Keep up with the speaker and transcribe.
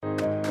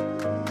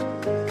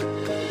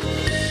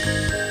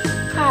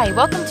Hi,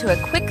 welcome to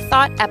a quick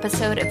thought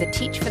episode of the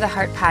Teach for the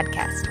Heart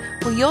podcast,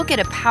 where you'll get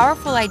a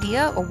powerful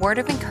idea or word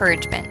of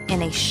encouragement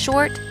in a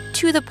short,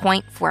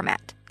 to-the-point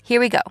format. Here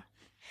we go.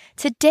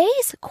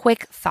 Today's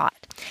quick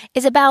thought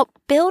is about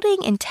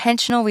building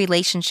intentional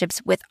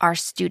relationships with our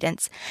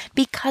students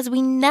because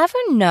we never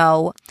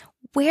know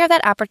where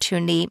that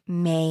opportunity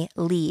may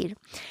lead.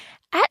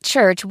 At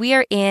church, we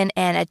are in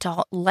an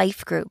adult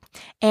life group,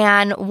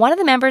 and one of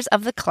the members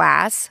of the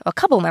class, a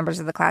couple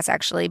members of the class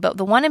actually, but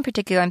the one in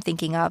particular I'm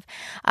thinking of,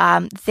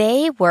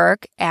 they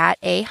work at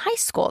a high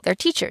school. They're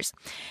teachers.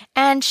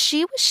 And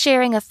she was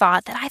sharing a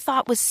thought that I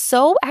thought was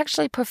so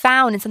actually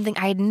profound and something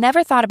I had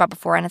never thought about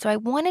before, and so I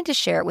wanted to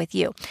share it with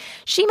you.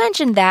 She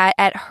mentioned that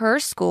at her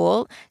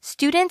school,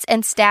 students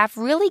and staff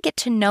really get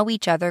to know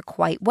each other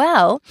quite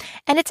well,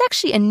 and it's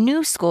actually a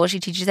new school. She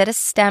teaches at a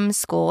STEM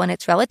school, and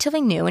it's relatively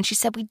new, and she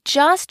said, we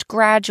just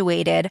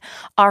graduated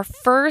our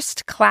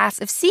first class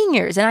of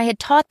seniors, and I had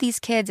taught these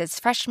kids as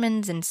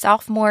freshmen and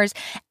sophomores,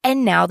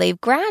 and now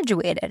they've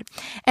graduated.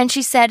 And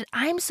she said,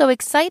 I'm so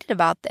excited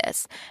about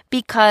this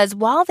because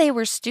while they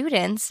were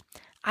students,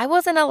 I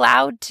wasn't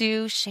allowed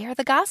to share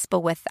the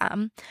gospel with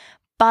them.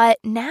 But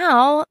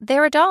now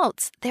they're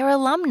adults, they're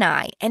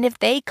alumni. And if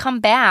they come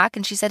back,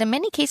 and she said in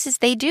many cases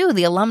they do,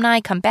 the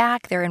alumni come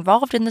back, they're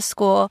involved in the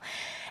school.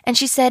 And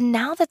she said,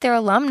 now that they're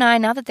alumni,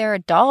 now that they're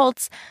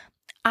adults,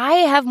 I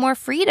have more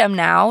freedom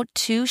now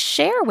to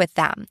share with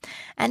them.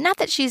 And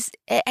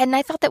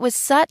I thought that was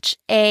such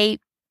a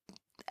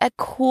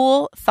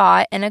cool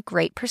thought and a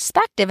great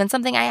perspective and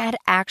something I had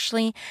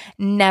actually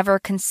never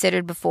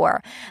considered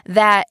before,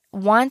 that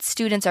once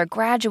students are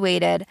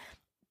graduated,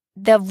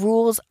 the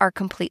rules are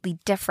completely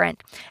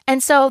different.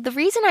 And so the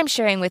reason I'm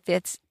sharing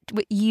this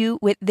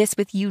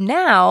with you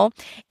now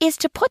is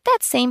to put that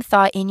same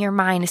thought in your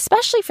mind,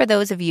 especially for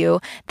those of you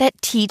that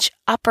teach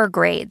upper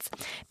grades,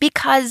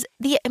 because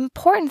the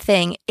important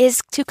thing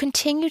is to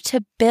continue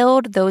to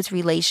build those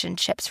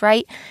relationships,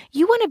 right?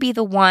 You want to be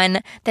the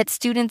one that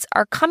students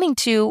are coming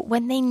to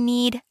when they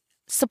need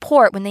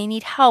support, when they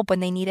need help,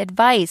 when they need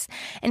advice.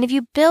 And if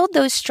you build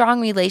those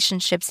strong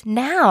relationships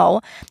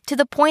now to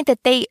the point that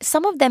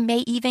some of them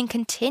may even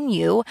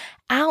continue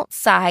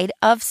outside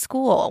of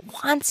school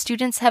once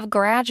students have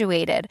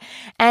graduated.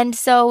 And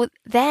so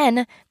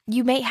then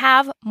you may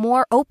have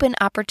more open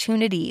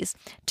opportunities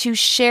to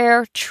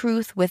share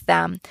truth with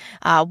them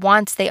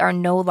once they are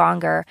no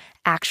longer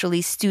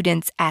actually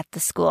students at the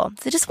school.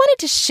 So just wanted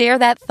to share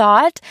that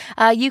thought.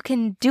 You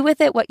can do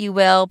with it what you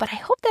will, but I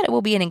hope that it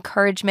will be an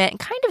encouragement and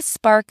kind of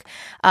spark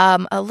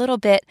a little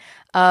bit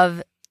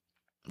of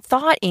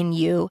thought in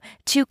you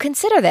to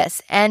consider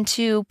this and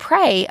to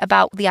pray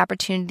about the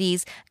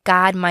opportunities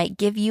God might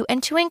give you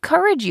and to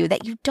encourage you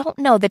that you don't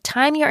know the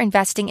time you're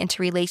investing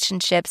into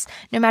relationships,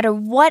 no matter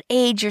what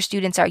age your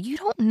students are, you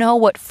don't know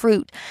what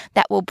fruit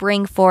that will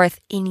bring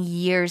forth in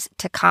years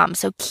to come.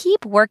 So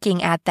keep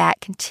working at that.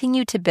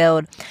 Continue to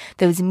build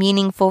those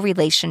meaningful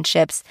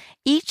relationships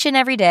each and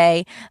every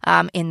day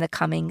in the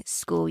coming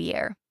school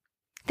year.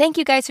 Thank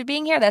you guys for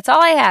being here. That's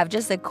all I have.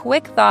 Just a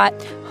quick thought.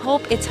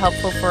 Hope it's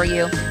helpful for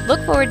you.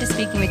 Look forward to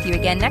speaking with you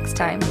again next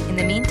time. In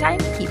the meantime,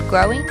 keep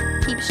growing,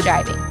 keep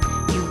striving.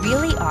 You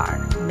really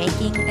are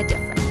making a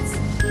difference.